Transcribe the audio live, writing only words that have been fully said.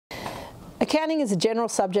Accounting is a general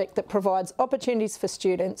subject that provides opportunities for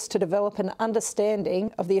students to develop an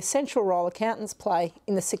understanding of the essential role accountants play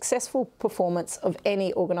in the successful performance of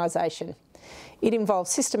any organisation. It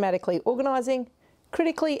involves systematically organising,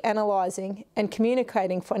 critically analysing and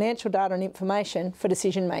communicating financial data and information for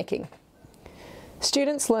decision making.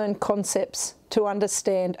 Students learn concepts to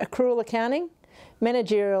understand accrual accounting,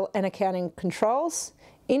 managerial and accounting controls,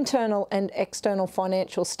 internal and external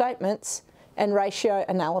financial statements, and ratio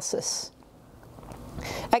analysis.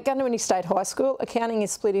 At Goondiwindi State High School, accounting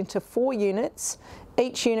is split into 4 units.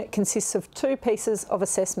 Each unit consists of 2 pieces of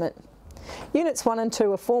assessment. Units 1 and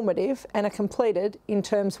 2 are formative and are completed in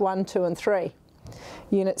terms 1, 2 and 3.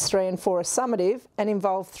 Units 3 and 4 are summative and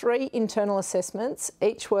involve 3 internal assessments,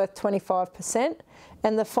 each worth 25%,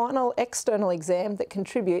 and the final external exam that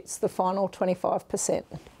contributes the final 25%.